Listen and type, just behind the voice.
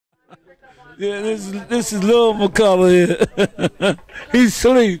Yeah, this is Lil McCULLOUGh here. He's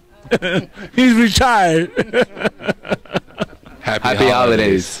asleep. He's retired. Happy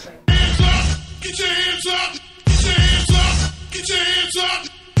holidays. Get your hands up, get your hands up, get your hands up,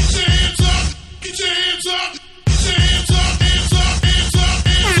 get your hands up, get your hands up, get your hands up, hands up, hands up,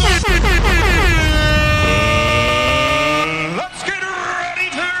 hands up. Let's get ready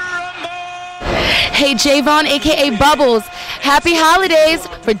to rumble. Hey Javon, aka Bubbles. Happy holidays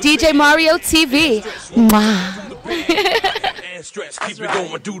for DJ Mario TV. Mwah. And stretch, keep it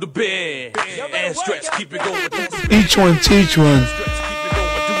going, do the bend. And stretch, keep it going, do the bend. Each one teach one.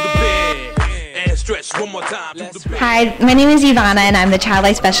 One more time. Hi, my name is Ivana and I'm the Child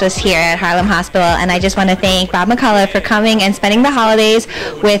Life Specialist here at Harlem Hospital, and I just want to thank Bob McCullough for coming and spending the holidays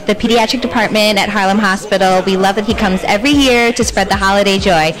with the pediatric department at Harlem Hospital. We love that he comes every year to spread the holiday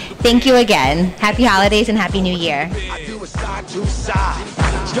joy. Thank you again. Happy holidays and Happy New Year. I do it side to side.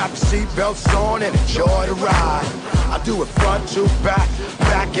 Strap your seatbelts on and enjoy the ride. I do it front to back,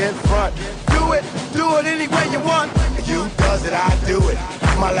 back and front. Do it any way you want. If you does it, I do it.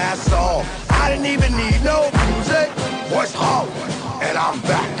 My last song, I didn't even need no music. Voice hard, and I'm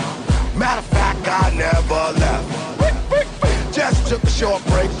back. Matter of fact, I never left. Just took a short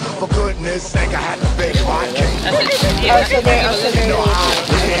break. For goodness sake, I had to bake my cake.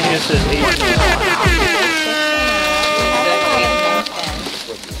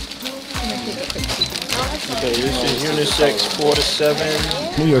 Okay, this is Unisex 4 to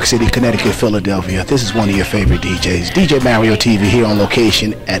 7. New York City, Connecticut, Philadelphia. This is one of your favorite DJs. DJ Mario TV here on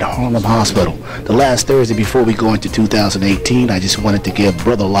location at Harlem Hospital. The last Thursday before we go into 2018, I just wanted to give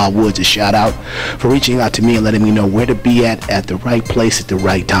Brother Law Woods a shout out for reaching out to me and letting me know where to be at the right place at the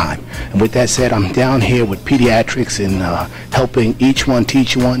right time. And with that said, I'm down here with pediatrics and helping each one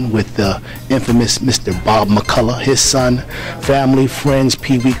teach one with the infamous Mr. Bob McCullough, his son, family, friends,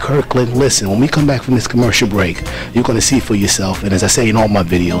 Pee Wee Kirkland. Listen, when we come back from this commercial break, you're going to see for yourself. And as I say in all my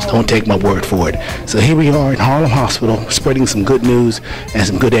videos, don't take my word for it. So here we are in Harlem Hospital, spreading some good news and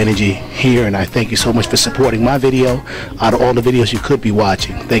some good energy here. And I thank you so much for supporting my video. Out of all the videos you could be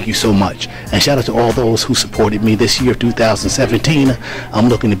watching, thank you so much. And shout out to all those who supported me this year, 2017. I'm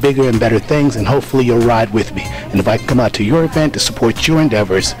looking to bigger and better things, and hopefully you'll ride with me. And if I can come out to your event to support your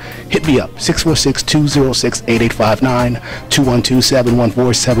endeavors, hit me up, 646-206-8859,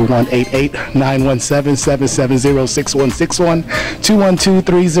 212-714-7188, 917-770-6161,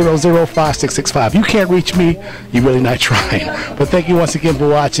 212-300-5665. You can't reach me, you're really not trying. But thank you once again for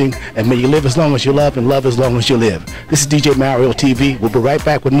watching, and may you live as long as you love and love as long as you live. This is DJ Mario TV. We'll be right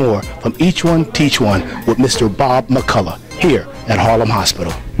back with more from Each One Teach One with Mr. Bob McCullough here at Harlem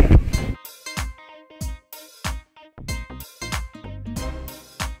Hospital.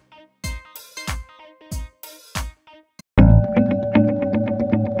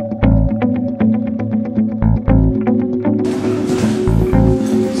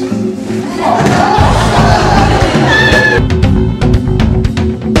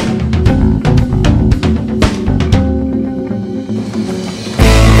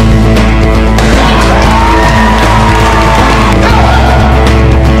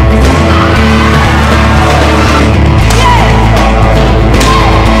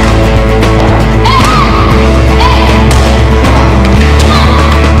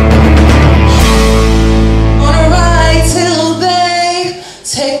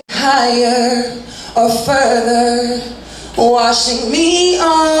 Or further, washing me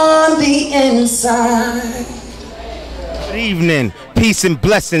on the inside. Good evening, peace and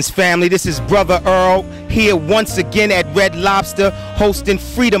blessings, family. This is Brother Earl here once again at Red Lobster, hosting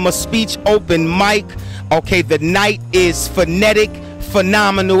Freedom of Speech open mic. Okay, the night is phonetic,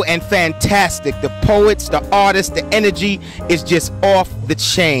 phenomenal, and fantastic. The poets, the artists, the energy is just off the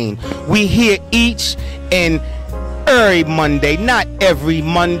chain. We here each and every Monday, not every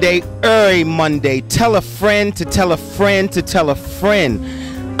Monday, every Monday. Tell a friend to tell a friend to tell a friend.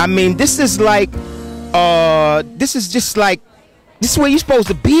 I mean, this is like, this is where you're supposed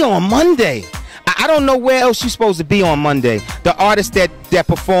to be on Monday. I don't know where else you're supposed to be on Monday. The artist that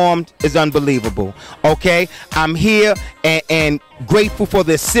performed is unbelievable. Okay, I'm here and grateful for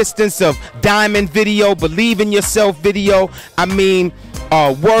the assistance of Diamond Video, Believe in Yourself Video. I mean,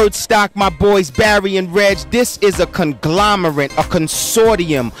 Word Stock, my boys Barry and Reg. This is a conglomerate, a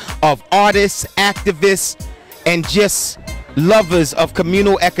consortium of artists, activists, and just lovers of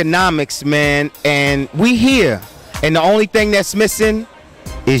communal economics, man. And we here, and the only thing that's missing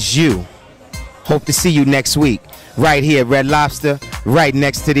is you. Hope to see you next week, right here at Red Lobster, right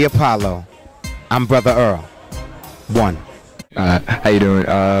next to the Apollo. I'm Brother Earl. One. How you doing?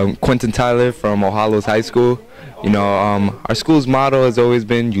 Quentin Tyler from O'Hallows High School. You know, our school's motto has always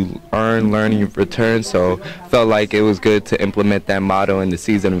been you earn, learn, and you return, so felt like it was good to implement that motto in the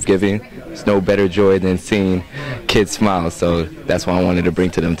season of giving. There's no better joy than seeing kids smile, so that's what I wanted to bring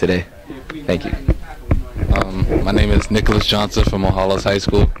to them today. Thank you. My name is Nicholas Johnson from McCULLOUGH High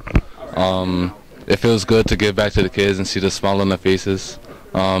School. It feels good to give back to the kids and see the smile on their faces,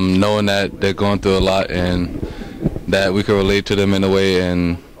 knowing that they're going through a lot and that we can relate to them in a way,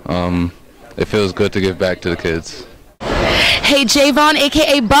 and it feels good to give back to the kids. Hey, Javon,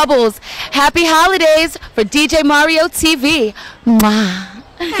 a.k.a. Bubbles. Happy holidays for DJ Mario TV. Mwah.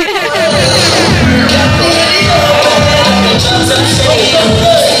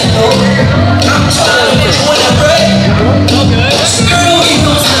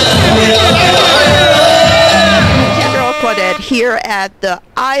 Claudette here at the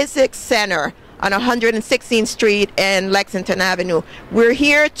Isaac Center on 116th Street and Lexington Avenue. We're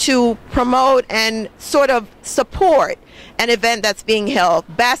here to promote and sort of support an event that's being held,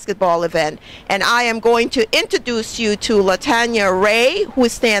 basketball event. And I am going to introduce you to LaTanya Ray, who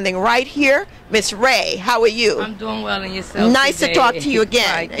is standing right here. Miss Ray, how are you? I'm doing well, and yourself? Nice today. to talk to you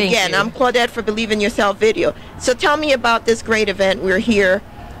again. Right, thank you. I'm Claudette for Believe in Yourself video. So tell me about this great event. We're here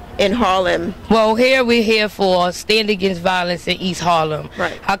in Harlem. Well, we're here for Stand Against Violence in East Harlem.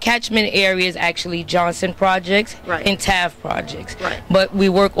 Right. Our catchment area is actually Johnson Projects and Taft Projects. Right. But we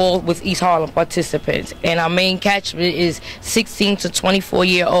work all with East Harlem participants. And our main catchment is 16 to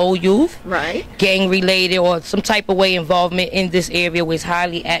 24-year-old youth. Right. Gang-related or some type of way involvement in this area with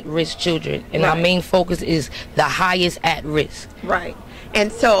highly at-risk children. And our main focus is the highest at-risk. Right.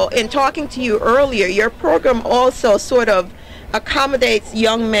 And so in talking to you earlier, your program also sort of accommodates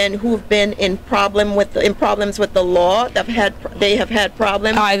young men who've been in problems with the law. They have had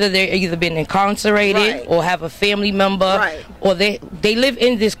problems. Either they've been incarcerated or have a family member, or they live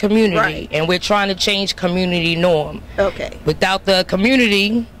in this community, and we're trying to change community norm. Okay. Without the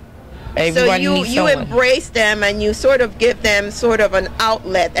community, everyone needs you someone. embrace them and you sort of give them sort of an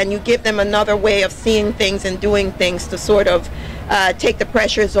outlet, and you give them another way of seeing things and doing things to sort of take the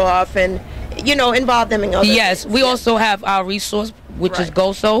pressures off and involve them in other Yes, things. we also have our resource, which is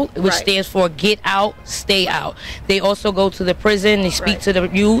GOSO, which stands for Get Out, Stay Out. They also go to the prison, they speak to the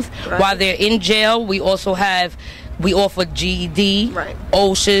youth. While they're in jail, we offer GED,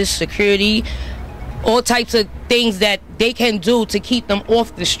 OSHA, security, all types of things that they can do to keep them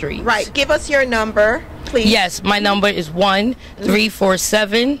off the streets. Right, give us your number, please. Yes, my number is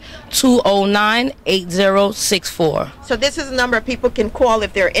 1-347-209-8064. So this is a number people can call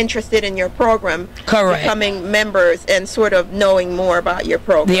if they're interested in your program. Correct. Becoming members and sort of knowing more about your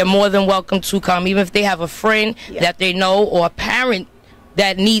program. They're more than welcome to come, even if they have a friend that they know or a parent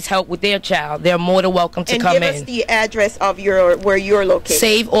that needs help with their child. They're more than welcome to come in. And give us the address of where you're located.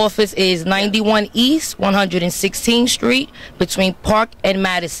 Save office is 91 East 116th Street between Park and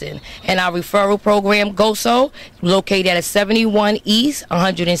Madison. And our referral program, GOSO, located at 71 East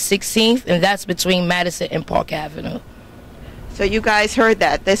 116th, and that's between Madison and Park Avenue. So you guys heard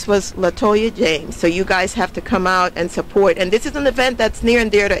that. This was LaToya James. So you guys have to come out and support. And this is an event that's near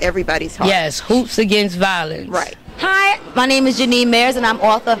and dear to everybody's heart. Yes, Hoops Against Violence. Right. Hi, my name is Janine Mayers, and I'm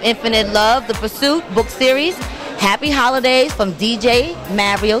author of Infinite Love, The Pursuit book series. Happy holidays from DJ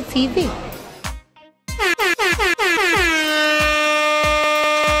Mario TV.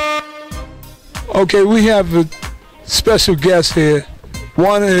 Okay, we have a special guest here.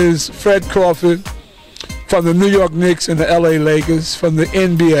 One is Fred Crawford from the New York Knicks and the LA Lakers from the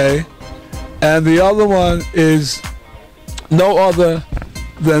NBA. And the other one is no other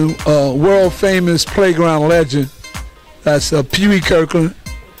than world famous playground legend. That's Pee Wee Kirkland.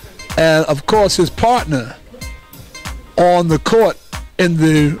 And of course his partner on the court in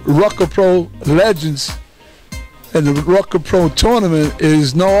the Rucker Pro Legends and the Rucker Pro tournament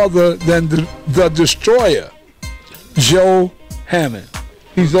is no other than the Destroyer, Joe Hammond.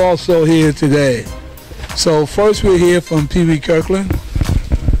 He's also here today. So first we'll hear from Pee Wee Kirkland.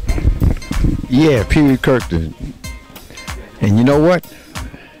 Yeah, Pee Wee Kirkland. And you know what?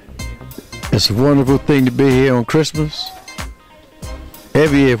 It's a wonderful thing to be here on Christmas.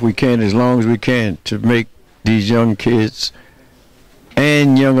 Every year if we can, as long as we can, to make these young kids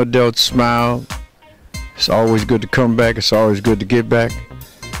and young adults smile. It's always good to come back. It's always good to get back.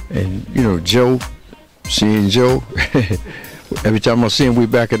 And, you know, Joe, seeing Joe, every time I see him, we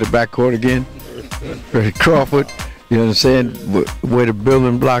back at the backcourt again. Freddie Crawford, you know what I'm saying? Where the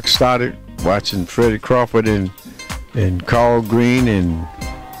building block started, watching Freddie Crawford and Carl Green and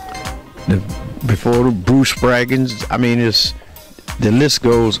before the Bruce Spraggins. I mean, the list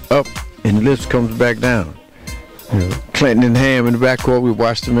goes up and the list comes back down. Clinton and Ham in the backcourt, we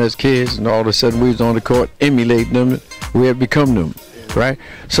watched them as kids, and all of a sudden we was on the court emulating them. We had become them, right?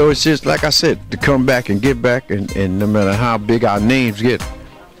 So it's just, like I said, to come back and get back, and no matter how big our names get,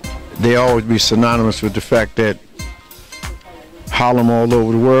 they always be synonymous with the fact that Harlem all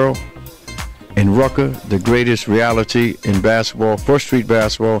over the world, and Rucker, the greatest reality in basketball, First Street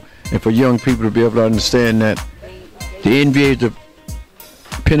basketball, and for young people to be able to understand that the NBA is the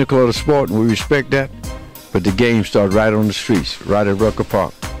pinnacle of the sport, and we respect that, but the game starts right on the streets, right at Rucker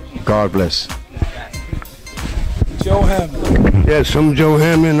Park. God bless. Joe Hammond. Yes, I'm Joe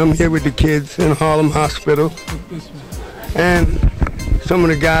Hammond. I'm here with the kids in Harlem Hospital. And some of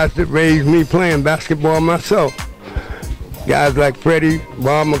the guys that raised me playing basketball myself. Guys like Freddie,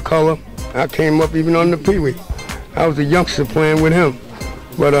 Bob McCULLOUGh. I came up even on the Pee-wee. I was a youngster playing with him.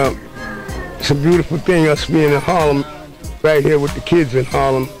 But it's a beautiful thing, us being in Harlem, right here with the kids in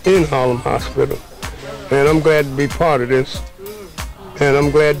Harlem Hospital. And I'm glad to be part of this. And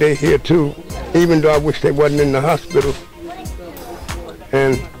I'm glad they're here too, even though I wish they wasn't in the hospital.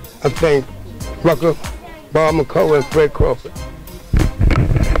 And I thank Rucker, Bob McCULLOUGh, and Fred Crawford.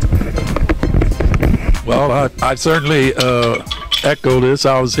 Well, I certainly echo this.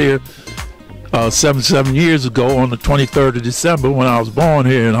 I was here 7 years ago on the 23rd of December when I was born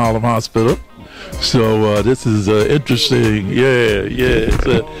here in Harlem Hospital. So this is interesting. Yeah.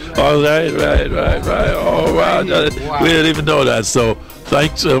 All right. All right. We didn't even know that. So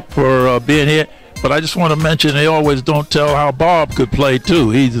thanks for being here. But I just want to mention they always don't tell how Bob could play too.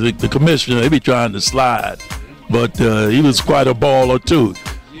 He's the commissioner. He be trying to slide, but he was quite a baller too.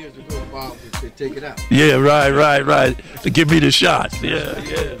 Years ago, Bob would say, "Take it out." Yeah, right. To give me the shots. Yeah.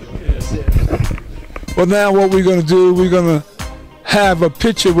 Well, now what we're gonna do? We're gonna have a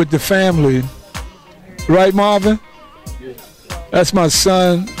picture with the family. Right, Marvin? That's my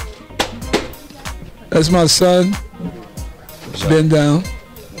son. Bend down.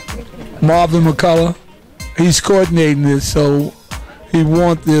 Marvin McCULLOUGh. He's coordinating this, so he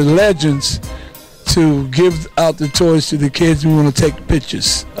wants the legends to give out the toys to the kids. We want to take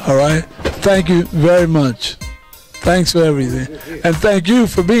pictures. All right? Thank you very much. Thanks for everything. And thank you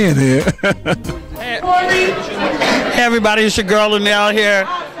for being here. Hey everybody, it's your girl Lunell here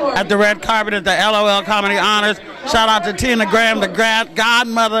at the red carpet at the LOL Comedy Honors. Shout out to Tina Graham, the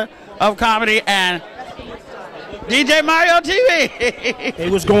godmother of comedy, and DJ Mario TV. Hey,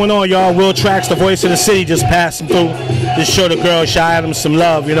 what's going on, y'all? Will Trax, the voice of the city, just passing through. Just show the girl Shy Adams some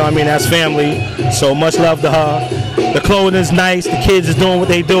love, you know what I mean? That's family, so much love to her. The clothing is nice, the kids is doing what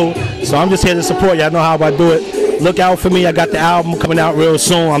they do, so I'm just here to support y'all. Know how I do it. Look out for me, I got the album coming out real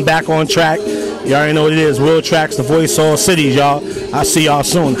soon. I'm back on track. You already know what it is. Will Trax, the voice of all cities, y'all. I'll see y'all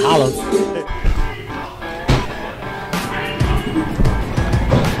soon. Holla.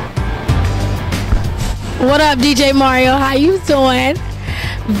 What up, DJ Mario? How you doing?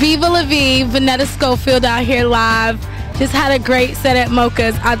 Viva La Vie, Vanetta Schofield out here live. Just had a great set at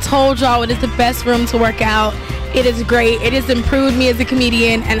Mocha's. I told y'all it is the best room to work out. It is great. It has improved me as a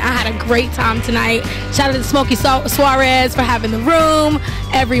comedian, and I had a great time tonight. Shout out to Smokey Suarez for having the room.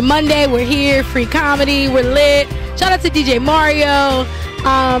 Every Monday, we're here, free comedy, we're lit. Shout out to DJ Mario.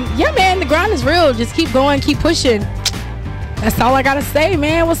 Yeah, man, the grind is real. Just keep going, keep pushing. That's all I gotta say,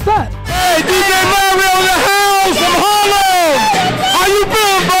 man. What's up? Hey, DJ Mario in the house from Harlem. How you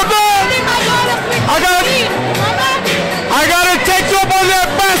feeling, brother? I gotta take you up on that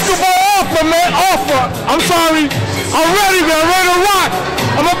basketball offer, man. I'm sorry. I'm ready, man. Ready to rock.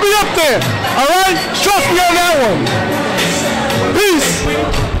 I'm gonna be up there. All right? Trust me on that one. Peace.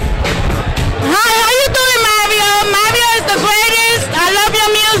 Hi, how you doing, Mario? Mario is the greatest. I love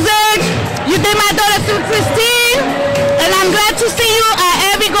your music. You did my daughter to Christine, and I'm glad to see you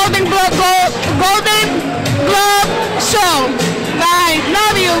at every Golden Globe show. Bye.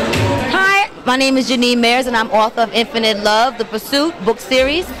 Love you. Hi, my name is Janine Mayers, and I'm author of Infinite Love, The Pursuit book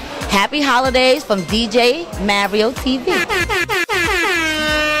series. Happy holidays from DJ Mario TV.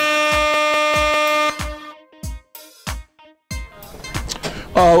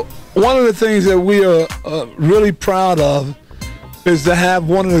 One of the things that we are really proud of is to have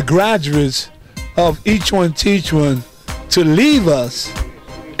one of the graduates of Each One Teach One to leave us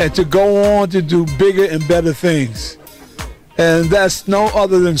and to go on to do bigger and better things. And that's no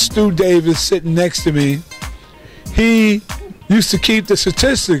other than Stu Davis sitting next to me. He used to keep the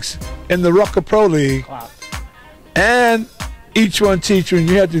statistics in the Rucker Pro League. And Each One Teach One,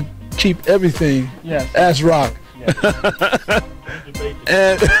 you had to keep everything as rock.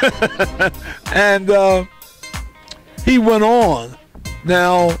 And he went on.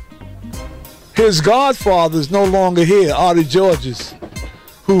 Now, his godfather is no longer here, Artie Georges,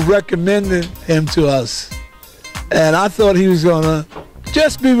 who recommended him to us. And I thought he was going to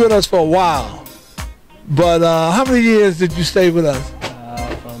just be with us for a while. But how many years did you stay with us?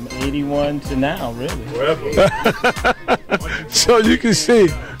 From 81 to now, really. So you can see,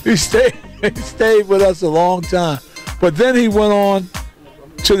 he stayed with us a long time. But then he went on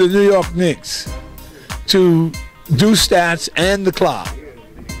to the New York Knicks to do stats and the clock.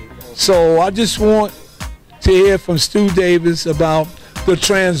 So I just want to hear from Stu Davis about the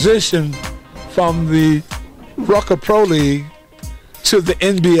transition from the Rucker Pro League to the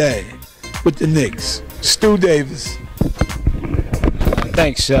NBA with the Knicks. Stu Davis.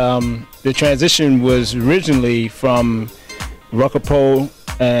 Thanks. The transition was originally from Rucker Pro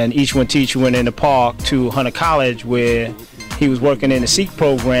and Each One Teach One in the Park to Hunter College, where he was working in the SEEK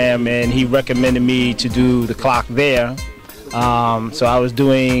program, and he recommended me to do the clock there. So I was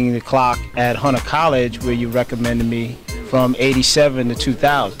doing the clock at Hunter College, where you recommended me, from 87 to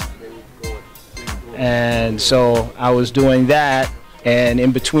 2000. And so I was doing that, and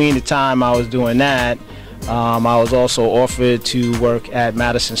in between the time I was doing that, I was also offered to work at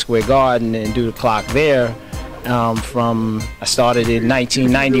Madison Square Garden and do the clock there. I started in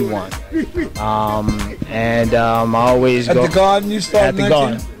 1991, and I always at go the Garden. You started at the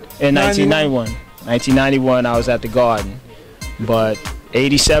Garden in 1991. 1991, I was at the Garden, but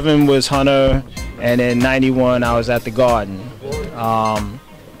 87 was Hunter, and then 91 I was at the Garden,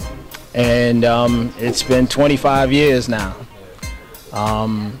 and it's been 25 years now,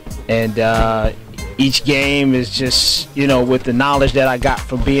 and each game is just, you know, with the knowledge that I got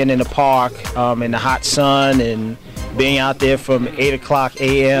from being in the park in the hot sun and being out there from 8 o'clock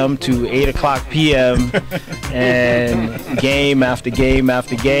a.m. to 8 o'clock p.m. and game after game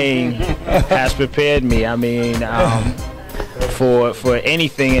after game has prepared me. I mean, for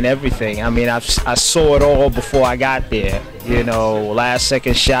anything and everything. I mean, I saw it all before I got there. You know, last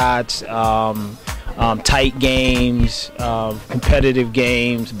second shots, tight games, competitive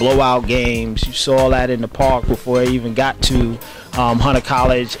games, blowout games. You saw that in the park before I even got to Hunter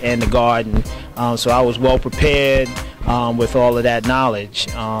College and the Garden. So I was well prepared with all of that knowledge.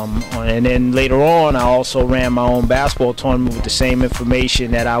 And then later on, I also ran my own basketball tournament with the same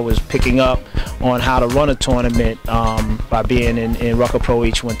information that I was picking up on how to run a tournament by being in Rucker Pro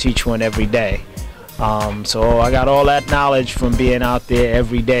Each One Teach One every day. So I got all that knowledge from being out there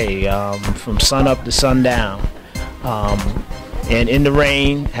every day, from sun up to sundown. And in the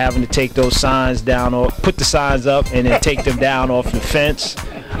rain, having to take those signs down, or put the signs up and then take them down off the fence.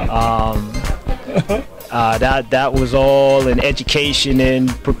 That was all an education and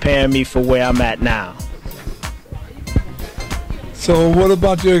preparing me for where I'm at now. So what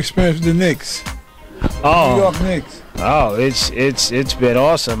about your experience with the Knicks? New York Knicks. Oh, it's been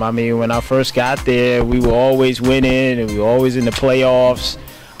awesome. I mean, when I first got there, we were always winning and we were always in the playoffs.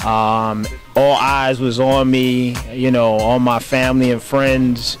 All eyes was on me, you know, all my family and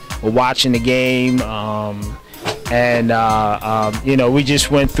friends were watching the game. You know, we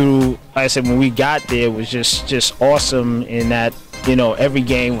just went through, like I said, when we got there, it was just awesome in that, you know, every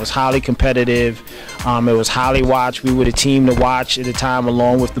game was highly competitive. It was highly watched. We were the team to watch at the time,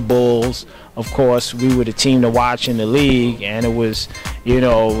 along with the Bulls. Of course, we were the team to watch in the league, and it was, you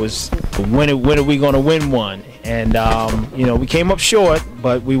know, it was when are we going to win one? And, you know, we came up short,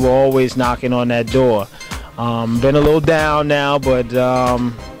 but we were always knocking on that door. Been a little down now, but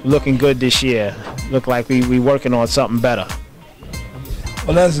looking good this year. Look like we working on something better.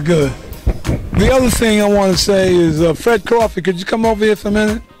 Well, that's good. The other thing I want to say is, Fred Crawford, could you come over here for a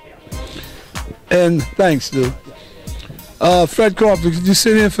minute? And thanks, dude. Fred Crawford, could you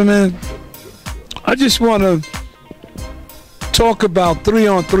sit here for a minute? I just want to talk about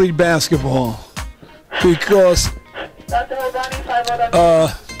 3-on-3 basketball, because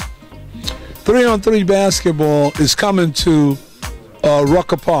 3-on-3 basketball is coming to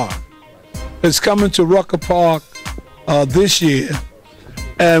Rucker Park. It's coming to Rucker Park this year,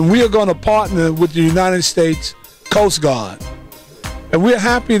 and we are going to partner with the United States Coast Guard. And we're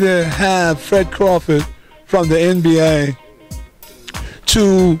happy to have Fred Crawford from the NBA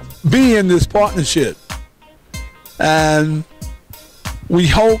to be in this partnership. And we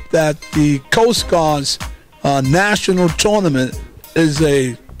hope that the Coast Guard's national tournament is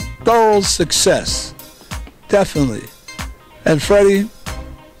a thorough success. Definitely. And Freddie,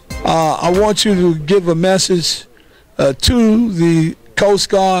 I want you to give a message to the Coast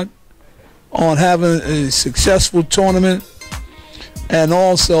Guard on having a successful tournament, and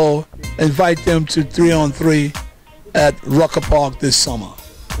also invite them to 3-on-3 at Rucker Park this summer.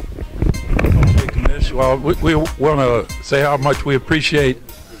 Well, we want to say how much we appreciate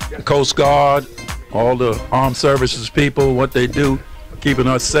the Coast Guard, all the armed services people, what they do, keeping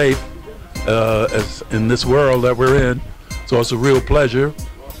us safe. as in this world that we're in. So it's a real pleasure.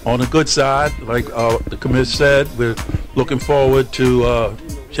 On the good side, like the commissioner said, we're looking forward to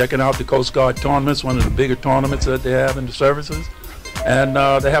checking out the Coast Guard tournaments, one of the bigger tournaments that they have in the services. And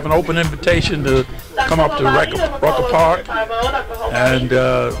they have an open invitation to come up to Rucker Park, and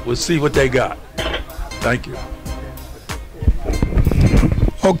we'll see what they got. Thank you.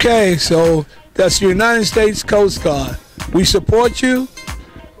 Okay, so that's the United States Coast Guard. We support you,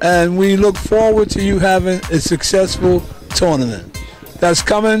 and we look forward to you having a successful tournament. That's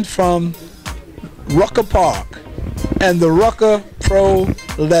coming from Rucker Park and the Rucker Pro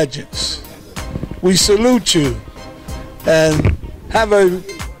Legends. We salute you, and have a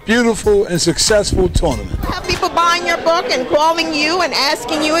beautiful and successful tournament. Have people buying your book and calling you and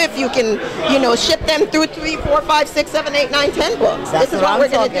asking you if you can, ship them through 3, 4, 5, 6, 7, 8, 9, 10 books. That's this is what we're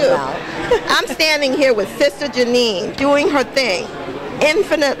going to do. about. I'm standing here with Sister Janine doing her thing.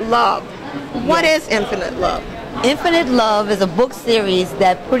 Infinite Love. What is Infinite Love? Infinite Love is a book series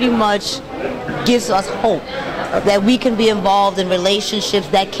that pretty much gives us hope that we can be involved in relationships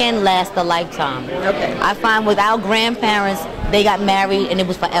that can last a lifetime. Okay. I find with our grandparents, they got married and it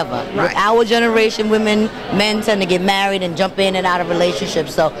was forever. Right. With our generation, men tend to get married and jump in and out of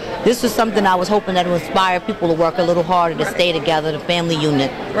relationships. So this was something I was hoping that would inspire people to work a little harder to stay together, the family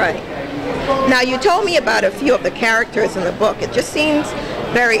unit. Right. Now, you told me about a few of the characters in the book. It just seems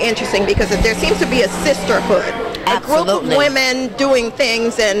very interesting because there seems to be a sisterhood. Absolutely. A group of women doing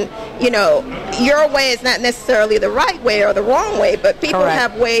things, and your way is not necessarily the right way or the wrong way, but people Correct.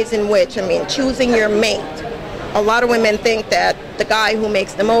 have ways in which, choosing your mate. A lot of women think that the guy who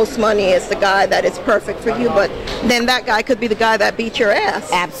makes the most money is the guy that is perfect for you, but then that guy could be the guy that beat your ass.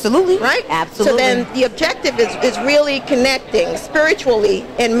 Absolutely. Right? Absolutely. So then the objective is really connecting spiritually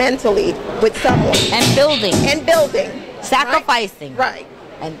and mentally with someone. And building. And building. Sacrificing. Right.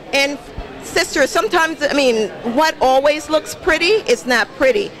 And sister, sometimes, what always looks pretty is not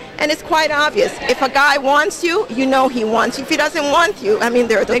pretty. And it's quite obvious. If a guy wants you, you know he wants you. If he doesn't want you,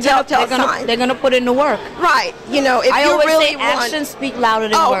 there are the telltale signs. They're going to put in the work. Right. If I you always really say actions speak louder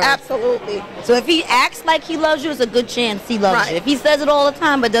than Oh, words. absolutely. So if he acts like he loves you, it's a good chance he loves Right. you. If he says it all the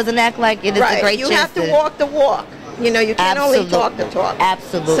time but doesn't act like it, it's a great You chance. have to walk the walk. You can't only talk the talk.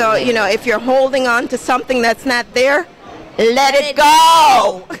 Absolutely. So, if you're holding on to something that's not there, let it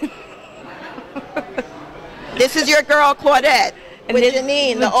go. This is your girl, Claudette. With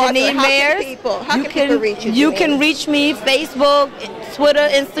Janine, the author. Janine How Mayers. can people reach you? You Janine? can reach me Facebook, Twitter,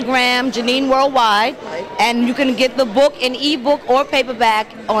 Instagram, Janine Worldwide, and you can get the book in ebook or paperback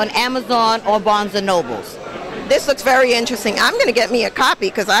on Amazon or Barnes and Nobles. This looks very interesting. I'm going to get me a copy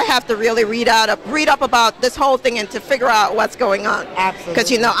because I have to really read up about this whole thing and to figure out what's going on. Absolutely.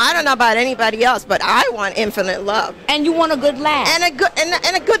 Because I don't know about anybody else, but I want infinite love. And you want a good laugh. And a good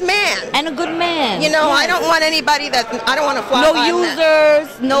man. And a good man. I don't want anybody I don't want to fly No by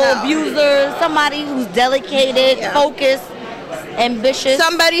users, no abusers, somebody who's dedicated, focused, ambitious.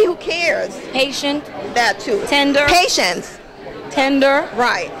 Somebody who cares. Patient. That too. Tender. Patience. Tender.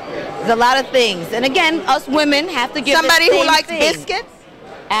 Right. There's a lot of things. And again, us women have to give somebody the who same likes thing. biscuits.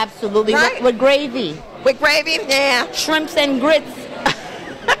 Absolutely. Right. With gravy. With gravy, yeah. Shrimps and grits.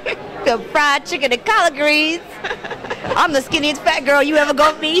 The fried chicken and collard greens. I'm the skinniest fat girl you ever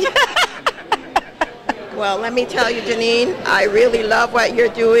gonna meet. Well, let me tell you, Janine, I really love what you're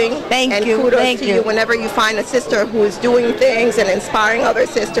doing. Thank you. And kudos Thank to you. you whenever you find a sister who is doing things and inspiring other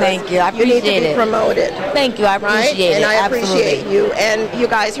sisters. Thank you. I You need to appreciate be it. promoted. Thank you. I appreciate And it. I appreciate Absolutely. you. And you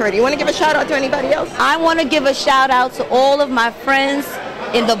guys heard it. You want to give a shout out to anybody else? I want to give a shout out to all of my friends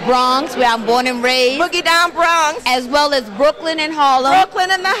in the Bronx, where I'm born and raised. Boogie Down Bronx. As well as Brooklyn and Harlem.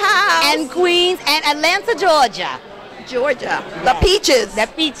 Brooklyn in the house. And Queens and Atlanta, Georgia. Georgia. The Peaches. The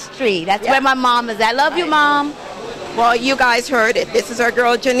Peach Tree. That's where my mom is. I love you, Mom. Well, you guys heard it. This is our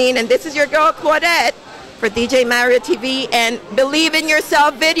girl, Janine, and this is your girl, Claudette, for DJ Mario TV and Believe in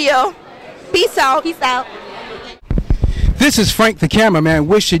Yourself video. Peace out. Peace out. This is Frank the Cameraman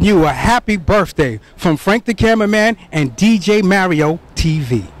wishing you a happy birthday from Frank the Cameraman and DJ Mario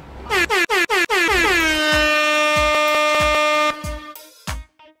TV.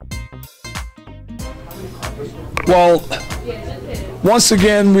 Well, once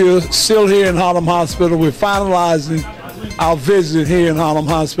again, we're still here in Harlem Hospital. We're finalizing our visit here in Harlem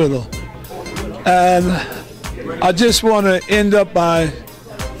Hospital. And I just want to end up by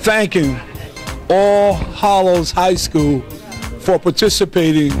thanking All Hallows High School for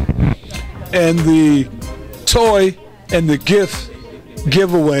participating in the toy and the gift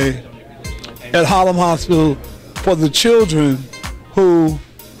giveaway at Harlem Hospital for the children who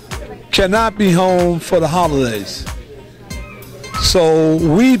cannot be home for the holidays. So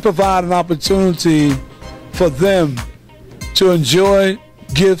we provide an opportunity for them to enjoy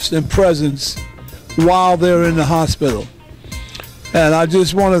gifts and presents while they're in the hospital. And I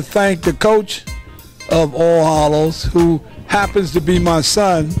just want to thank the coach of All Hallows, who happens to be my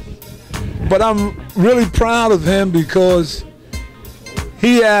son. But I'm really proud of him because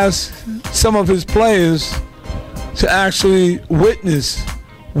he asked some of his players to actually witness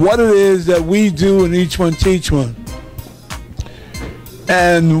what it is that we do in Each One Teach One,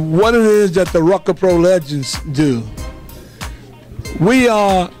 and what it is that the Rucker Pro Legends do. We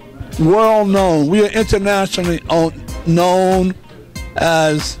are world known. We are internationally known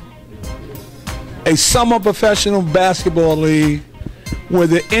as a summer professional basketball league where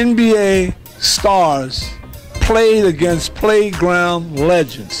the NBA stars played against playground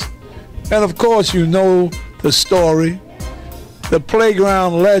legends. And of course, you know the story. The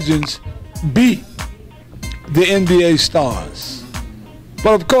playground legends beat the NBA stars.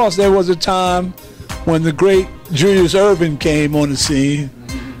 But of course, there was a time when the great Julius Erving came on the scene,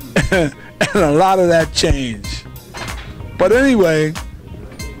 and a lot of that changed. But anyway,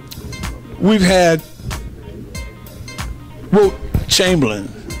 we've had Wilt Chamberlain,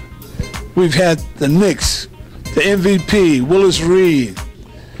 we've had the Knicks, the MVP, Willis Reed,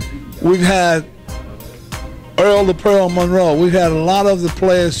 we've had Earl the Pearl Monroe, we've had a lot of the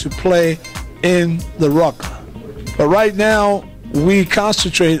players who play in the Rucker. But right now, we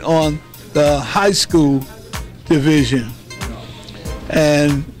concentrate on the high school division.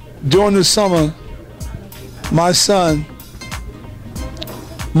 And during the summer, my son,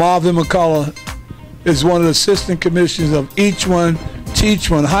 Marvin McCULLOUGH, is one of the assistant commissioners of Each One Teach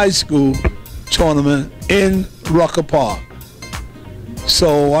One high school tournament in Rucker Park.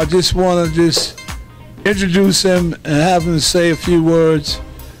 So I just want to introduce him and have him say a few words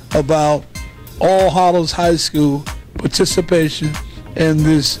about All Hallows High School participation in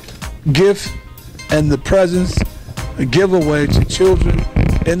this gift and the presents, a giveaway to children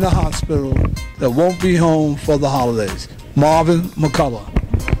in the hospital that won't be home for the holidays. Marvin McCULLOUGH.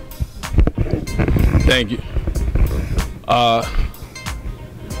 Thank you. I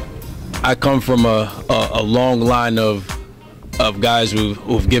come from a long line of guys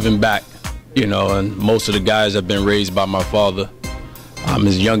who've given back, you know, and most of the guys have been raised by my father. I'm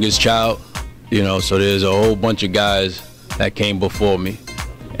his youngest child, you know, so there's a whole bunch of guys that came before me.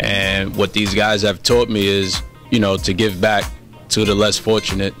 And what these guys have taught me is, you know, to give back to the less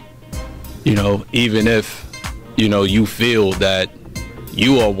fortunate, you know, even if, you know, you feel that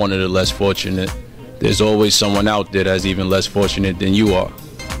you are one of the less fortunate, there's always someone out there that's even less fortunate than you are.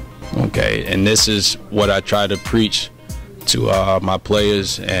 Okay, and this is what I try to preach to my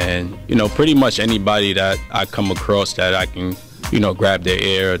players and, you know, pretty much anybody that I come across that I can, you know, grab their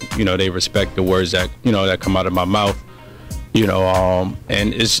ear, you know, they respect the words that, you know, that come out of my mouth, you know,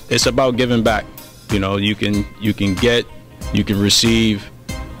 and it's about giving back. You know, you can get, you can receive,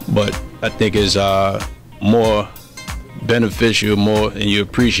 but I think it's more beneficial, and you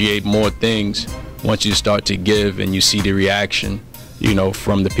appreciate more things once you start to give and you see the reaction, you know,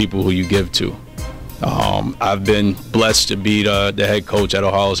 from the people who you give to. I've been blessed to be the head coach at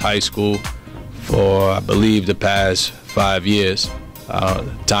All Hallows High School for, I believe, the past 5 years.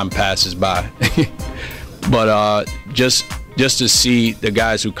 Time passes by. But just to see the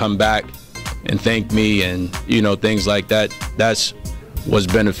guys who come back and thank me and, you know, things like that, that's what's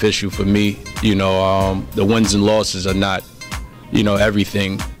beneficial for me. You know, the wins and losses are not, you know,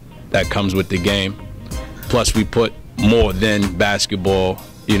 everything that comes with the game. Plus, we put more than basketball,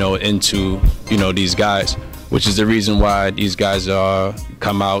 you know, into, you know, these guys, which is the reason why these guys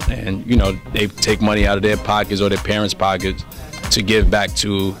come out and, you know, they take money out of their pockets or their parents' pockets to give back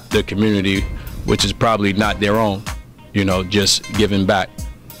to the community, which is probably not their own, you know, just giving back.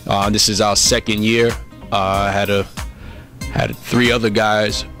 This is our second year. I had 3 other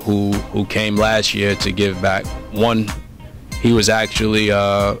guys who came last year to give back. One, he was actually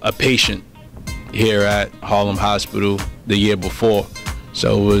a patient here at Harlem Hospital the year before.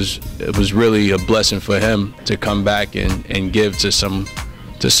 So it was really a blessing for him to come back and give to some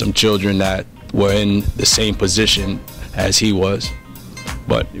children that were in the same position as he was.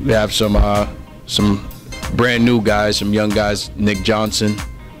 But we have some brand new guys, some young guys, Nick Johnson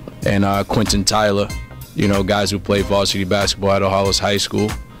and Quentin Tyler, you know, guys who play varsity basketball at All Hallows High School.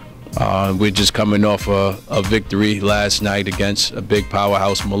 We're just coming off a victory last night against a big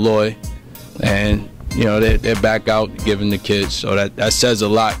powerhouse, Malloy, and you know, they're back out giving the kids. So that says a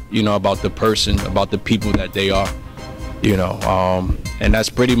lot, you know, about the person, about the people that they are, you know, and that's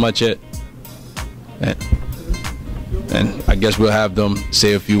pretty much it. And I guess we'll have them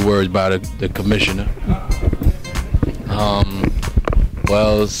say a few words about the commissioner.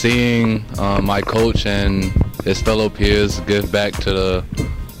 Well, seeing my coach and his fellow peers give back to the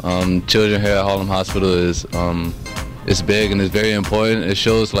children here at Harlem Hospital is big and it's very important. It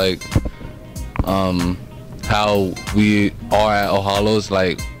shows like how we are at O'Hallows,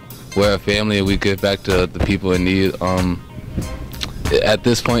 like we're a family and we give back to the people in need. At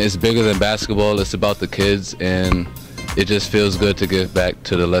this point, it's bigger than basketball. It's about the kids, and it just feels good to give back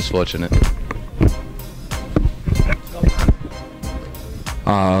to the less fortunate.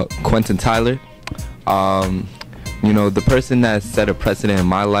 Quentin Tyler. You know, the person that set a precedent in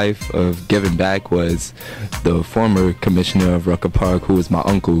my life of giving back was the former commissioner of Rucker Park, who was my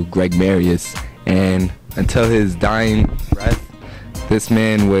uncle, Greg Marius. And until his dying breath, this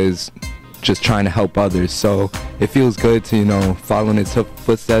man was just trying to help others. So it feels good to, you know, follow in his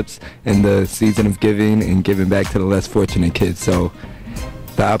footsteps in the season of giving and giving back to the less fortunate kids. So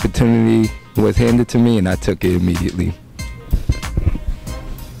the opportunity was handed to me and I took it immediately.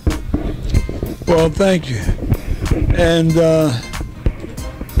 Well, thank you. And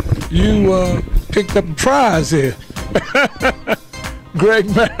you picked up a prize here.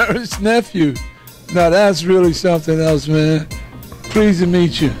 Greg Marriott nephew. Now that's really something else, man. Pleased to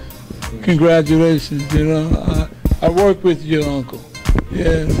meet you. Congratulations. You know, I worked with your uncle.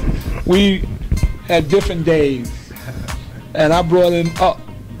 Yeah, we had different days, and I brought him up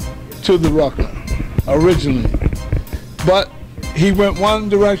to the Rucker originally, but he went one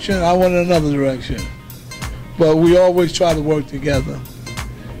direction, I went another direction. But we always try to work together.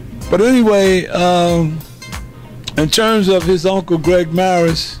 But anyway, in terms of his uncle Greg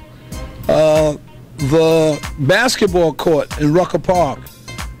Maris, the basketball court in Rucker Park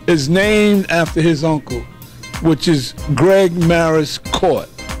is named after his uncle, which is Greg Maris Court.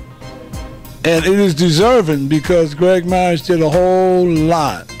 And it is deserving because Greg Maris did a whole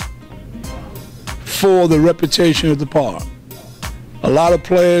lot for the reputation of the park. A lot of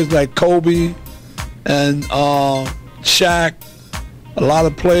players like Kobe and Shaq, a lot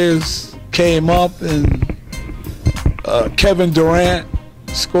of players came up, and Kevin Durant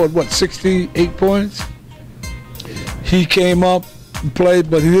scored, what, 68 points? He came up and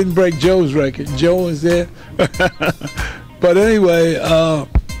played, but he didn't break Joe's record. Joe was there. But anyway,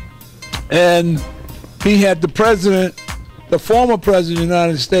 and he had the president, the former president of the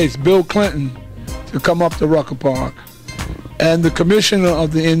United States, Bill Clinton, to come up to Rucker Park, and the commissioner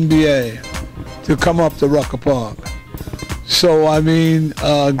of the NBA to come up to Rucker Park. So, I mean,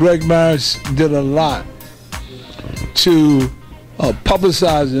 Greg Maris did a lot to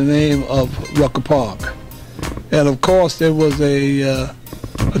publicize the name of Rucker Park. And of course, there was a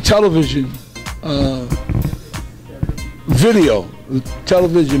television video, a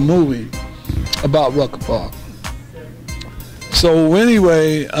television movie about Rucker Park. So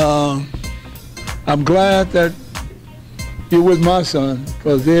anyway, I'm glad that you're with my son,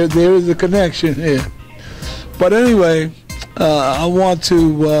 because there is a connection here. But anyway, I want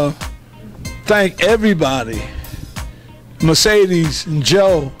to thank everybody, Mercedes and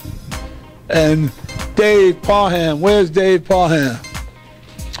Joe and Dave Parham. Where's Dave Parham?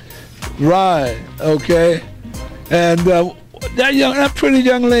 Right, okay. And that pretty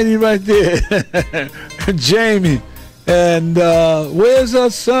young lady right there, Jamie. And where's her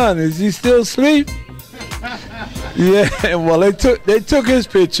son? Is he still asleep? Yeah, well, they took his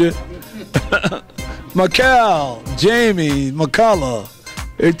picture. Jamie, McCULLOUGH,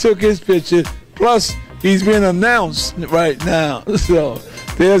 they took his picture. Plus, he's being announced right now, so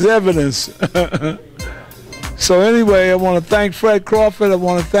there's evidence. So anyway, I want to thank Fred Crawford. I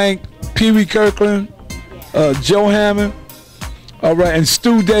want to thank Pee Wee Kirkland, Joe Hammond, all right, and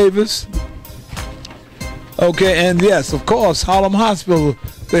Stu Davis. Okay, and yes, of course, Harlem Hospital.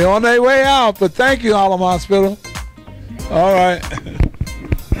 They're on their way out, but thank you, Harlem Hospital. All right.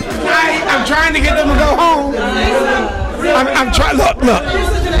 I'm trying to get them to go home. I'm trying. Look.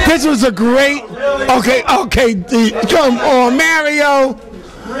 This was a great. Okay. Come on, Mario.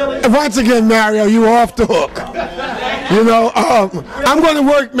 Once again, Mario, you were off the hook. You know, I'm going to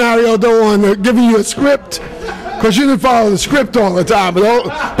work, Mario, though, on giving you a script, because you didn't follow the script all the time.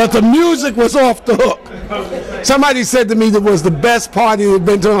 But the music was off the hook. Somebody said to me that was the best party they've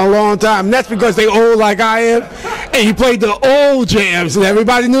been to in a long time. And that's because they old like I am. And he played the old jams and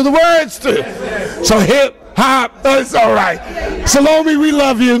everybody knew the words to. So hip, hop, it's all right. Salome, we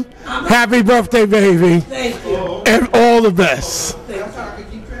love you. Happy birthday, baby. And all the best.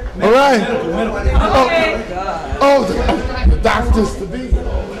 All right. Oh, the doctors to be.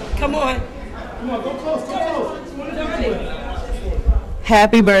 Come on. Go close.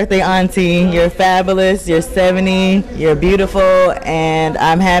 Happy birthday, Auntie. You're fabulous. You're 70. You're beautiful. And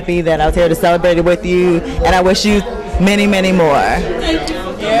I'm happy that I was here to celebrate it with you. And I wish you many, many more.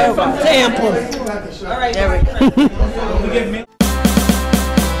 Sample. All right, there we go.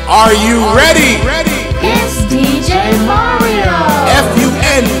 Are you ready? It's DJ Mario.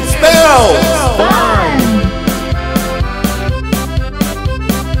 F-U-N spells. Fun.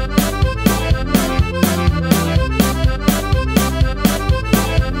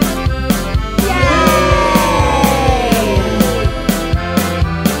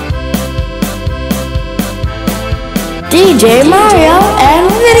 DJ Mario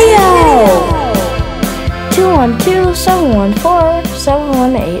and video.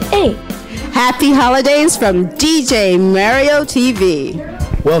 212-714-7188. Happy holidays from DJ Mario TV.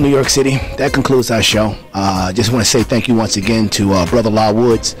 Well, New York City, that concludes our show. Just want to say thank you once again to Brother Law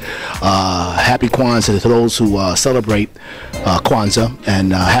Woods. Happy Kwanzaa to those who celebrate Kwanzaa,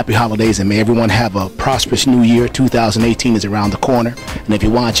 and happy holidays, and may everyone have a prosperous new year. 2018 is around the corner, and if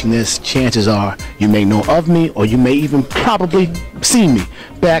you're watching this, chances are you may know of me, or you may even probably see me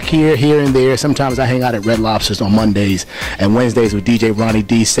back here and there. Sometimes I hang out at Red Lobsters on Mondays and Wednesdays with DJ Ronnie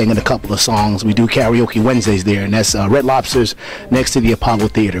D singing a couple of songs. We do karaoke Wednesdays there, and that's Red Lobsters next to the Apollo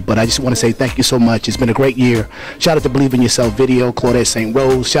Theater. But I just want to say thank you so much. It's been a great year. Shout out to Believe in Yourself Video, Claudette St.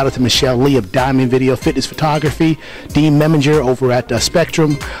 Rose. Shout out to Michelle Lee of Diamond Video Fitness Photography, Dean Meminger over at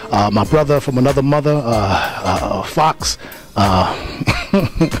Spectrum, my brother from another mother, Fox,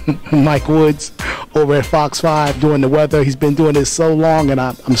 Mike Woods over at Fox 5 doing the weather. He's been doing this so long, and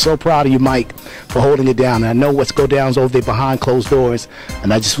I'm so proud of you, Mike, for holding it down. And I know what's go down over there behind closed doors,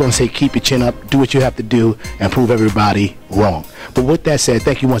 and I just want to say keep your chin up, do what you have to do, and prove everybody wrong. But with that said,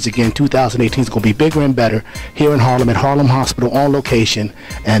 thank you once again. 2018 is going to be bigger and better here in Harlem at Harlem Hospital on location,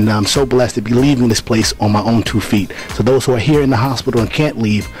 and I'm so blessed to be leaving this place on my own 2 feet. So those who are here in the hospital and can't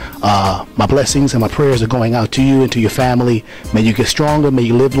leave, my blessings and my prayers are going out to you and to your family. May you get stronger, may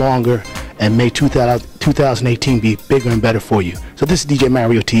you live longer, and may 2018 be bigger and better for you. So this is DJ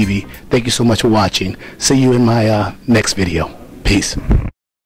Mario TV. Thank you so much for watching. See you in my next video. Peace.